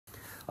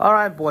All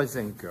right, boys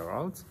and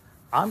girls,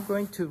 I'm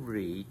going to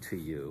read to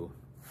you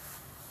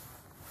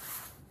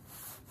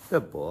the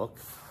book,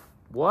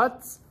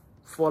 What's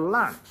for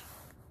Lunch?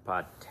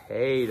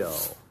 Potato.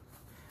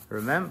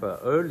 Remember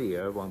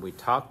earlier when we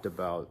talked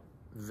about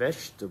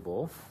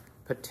vegetable,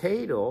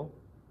 potato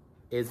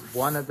is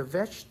one of the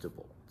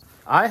vegetables.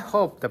 I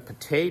hope the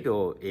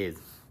potato is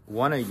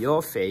one of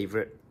your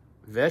favorite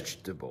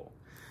vegetables,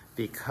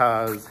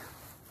 because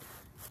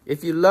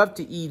if you love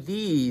to eat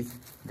these,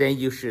 then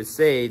you should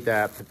say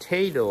that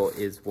potato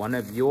is one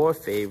of your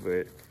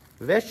favorite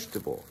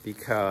vegetables,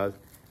 because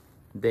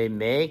they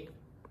make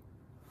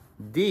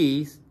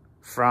these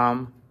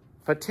from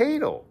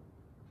potato,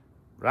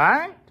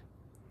 right?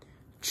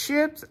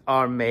 Chips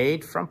are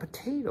made from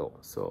potato.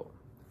 So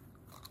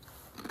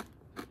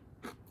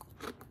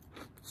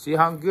see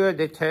how good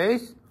they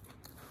taste?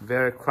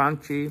 Very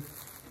crunchy,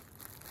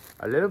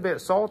 a little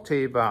bit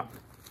salty, but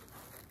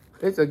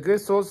it's a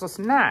good source of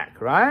snack,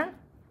 right?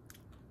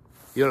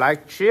 You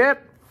like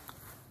chip?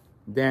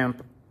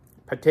 Then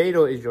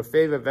potato is your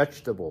favorite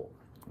vegetable,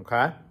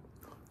 okay?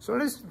 So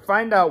let's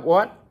find out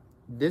what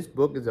this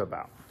book is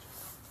about.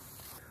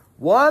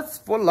 What's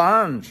for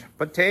Lunch?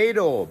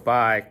 Potato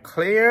by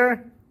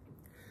Claire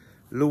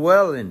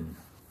Llewellyn.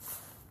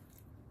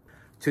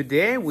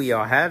 Today we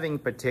are having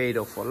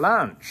potato for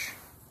lunch.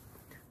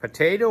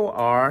 Potatoes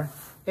are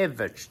a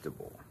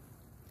vegetable.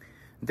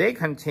 They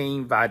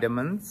contain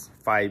vitamins,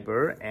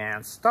 fiber,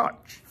 and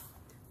starch.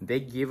 They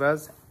give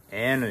us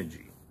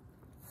energy.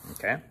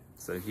 Okay?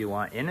 So if you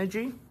want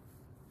energy,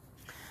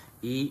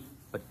 eat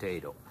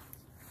potato.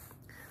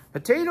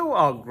 Potatoes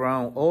are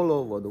grown all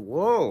over the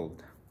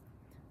world.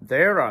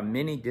 There are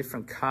many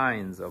different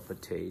kinds of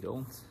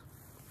potatoes.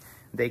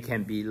 They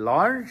can be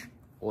large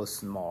or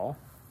small,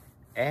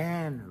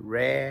 and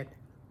red,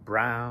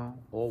 brown,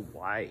 or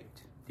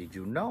white. Did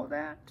you know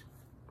that?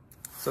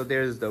 So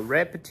there's the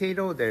red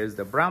potato, there's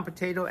the brown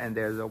potato, and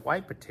there's a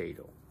white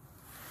potato.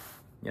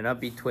 You know,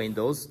 between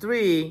those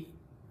three,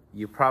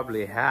 you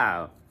probably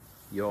have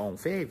your own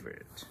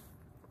favorite.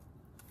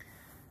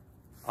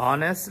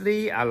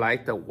 Honestly, I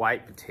like the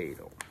white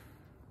potato.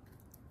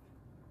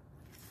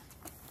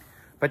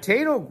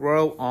 Potatoes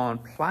grow on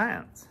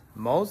plants.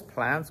 Most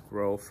plants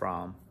grow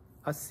from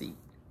a seed.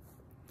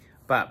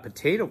 But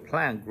potato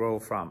plants grow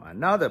from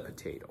another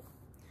potato.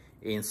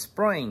 In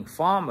spring,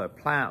 farmers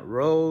plant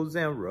rows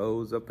and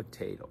rows of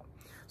potato.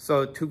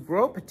 So to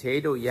grow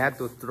potato, you have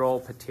to throw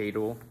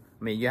potato.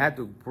 You have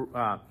to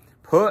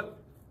put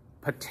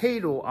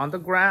potato on the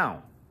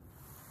ground.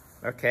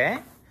 Okay?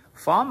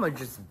 Farmers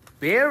just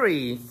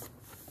bury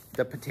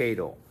the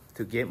potato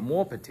to get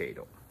more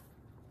potato.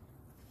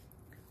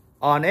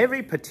 On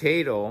every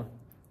potato,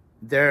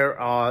 there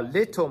are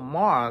little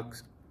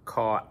marks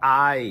called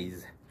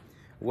eyes.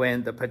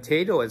 When the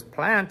potato is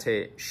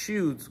planted,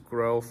 shoots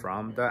grow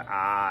from the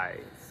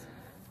eyes.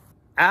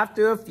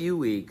 After a few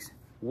weeks,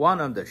 one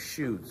of the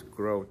shoots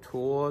grows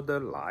toward the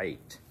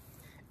light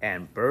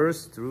and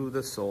bursts through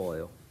the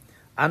soil.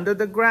 Under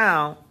the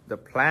ground, the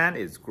plant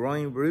is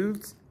growing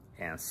roots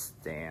and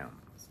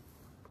stems.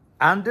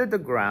 Under the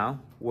ground,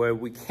 where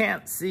we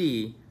can't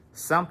see,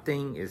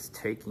 something is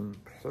taking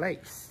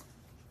place.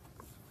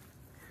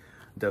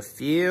 The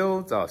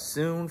fields are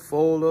soon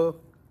full of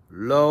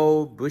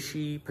low,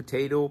 bushy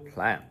potato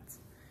plants.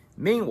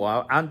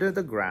 Meanwhile, under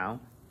the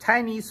ground,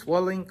 tiny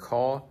swelling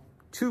called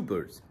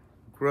tubers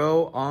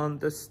grow on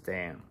the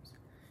stems.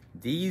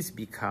 These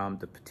become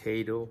the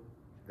potato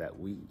that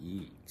we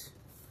eat.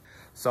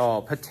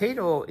 So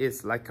potato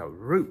is like a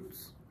root,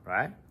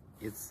 right?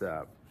 It's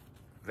a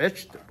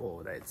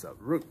vegetable that's a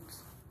root.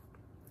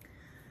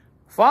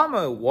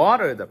 Farmers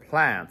water the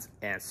plants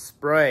and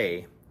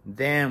spray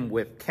them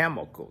with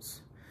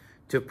chemicals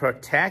to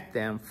protect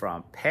them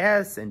from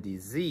pests and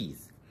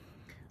disease.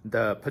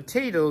 The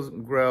potatoes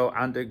grow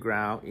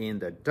underground in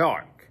the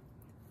dark.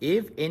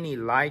 If any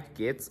light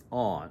gets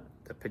on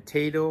the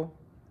potato,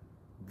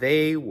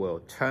 they will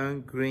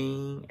turn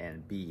green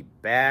and be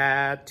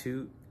bad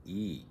to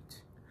eat.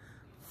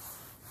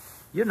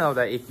 You know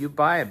that if you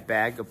buy a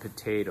bag of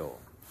potato,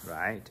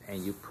 right,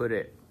 and you put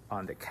it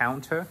on the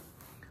counter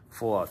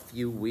for a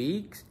few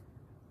weeks,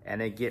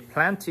 and they get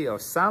plenty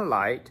of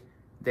sunlight,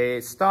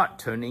 they start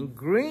turning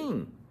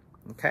green,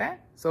 okay?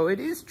 So it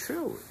is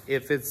true.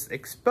 If it's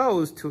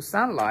exposed to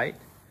sunlight,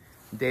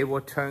 they will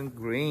turn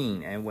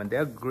green. And when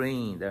they're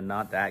green, they're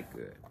not that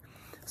good.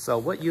 So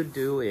what you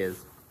do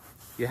is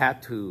you have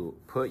to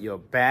put your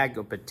bag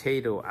of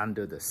potato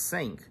under the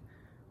sink,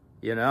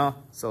 you know,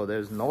 so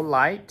there's no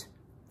light,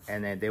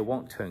 and then they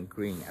won't turn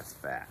green as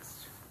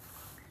fast.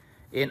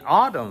 In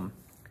autumn,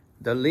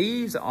 the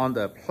leaves on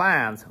the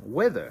plants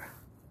wither.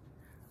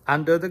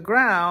 Under the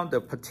ground,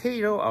 the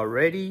potatoes are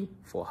ready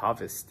for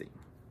harvesting.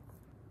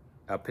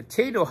 A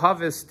potato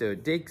harvester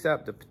digs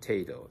up the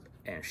potatoes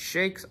and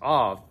shakes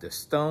off the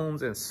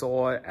stones and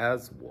soil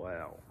as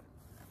well.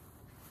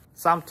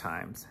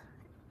 Sometimes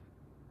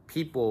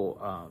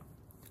people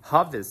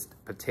harvest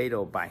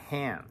potato by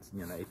hand.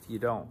 You know, if you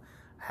don't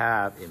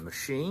have a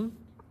machine,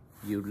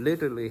 you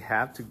literally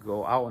have to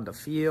go out on the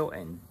field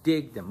and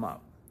dig them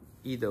up.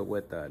 either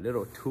with a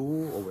little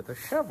tool or with a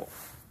shovel.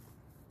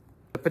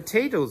 The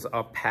potatoes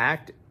are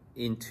packed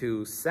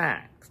into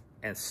sacks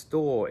and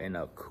stored in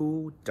a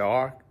cool,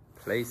 dark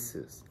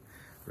places.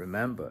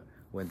 Remember,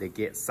 when they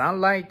get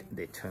sunlight,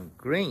 they turn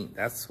green.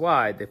 That's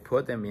why they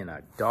put them in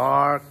a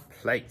dark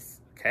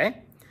place,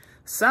 okay?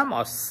 Some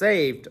are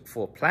saved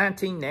for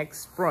planting next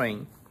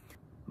spring.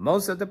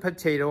 Most of the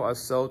potatoes are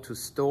sold to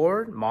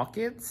store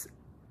markets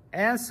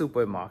and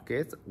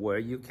supermarkets where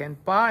you can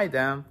buy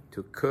them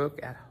to cook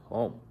at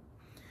home.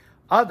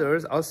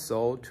 Others are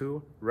sold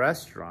to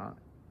restaurants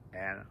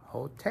and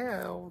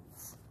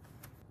hotels.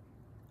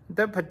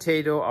 The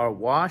potatoes are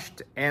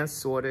washed and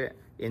sorted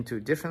into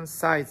different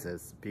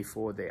sizes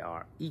before they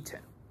are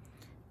eaten.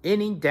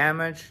 Any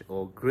damaged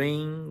or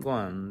green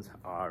ones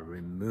are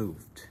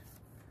removed.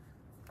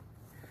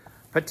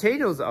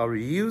 Potatoes are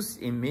used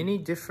in many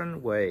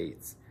different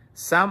ways.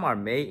 Some are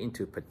made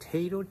into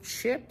potato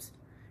chips.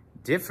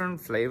 Different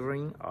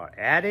flavoring are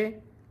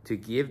added to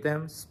give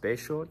them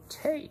special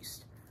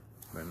taste.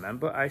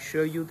 Remember I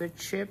showed you the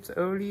chips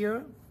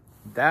earlier?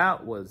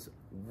 That was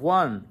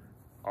one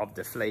of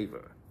the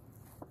flavor,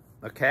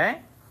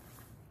 okay?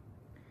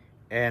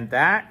 And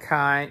that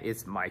kind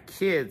is my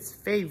kids'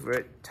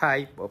 favorite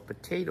type of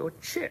potato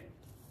chip.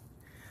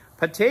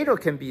 Potato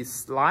can be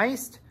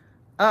sliced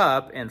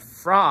up and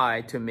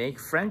fried to make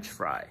French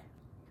fry.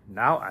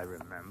 Now I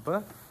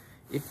remember,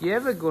 if you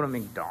ever go to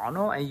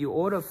McDonald's and you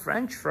order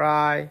French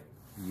fry,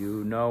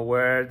 you know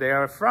where they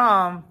are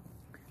from.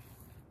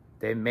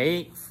 They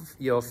make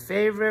your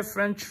favorite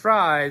French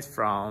fries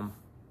from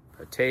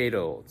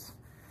potatoes.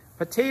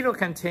 Potato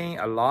contain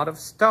a lot of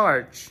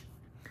starch.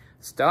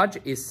 Starch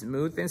is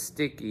smooth and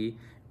sticky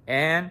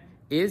and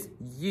is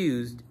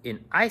used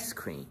in ice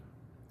cream.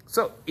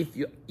 So if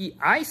you eat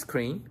ice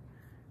cream,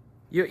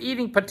 you're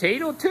eating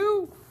potato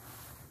too,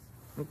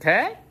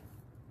 okay?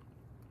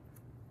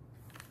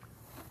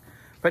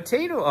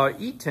 Potatoes are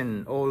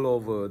eaten all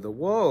over the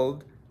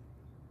world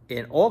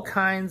in all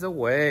kinds of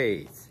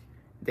ways.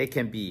 They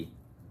can be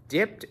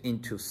dipped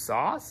into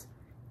sauce,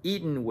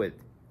 eaten with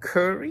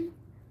curry,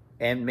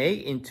 and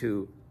made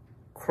into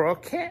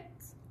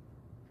croquettes.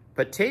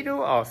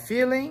 Potatoes are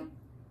filling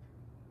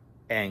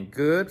and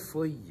good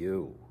for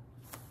you.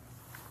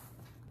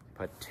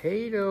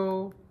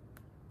 Potato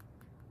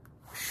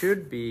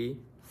should be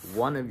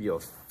one of your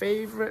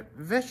favorite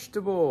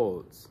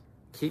vegetables.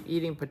 Keep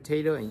eating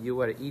potato and you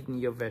are eating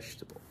your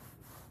vegetable.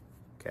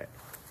 Okay.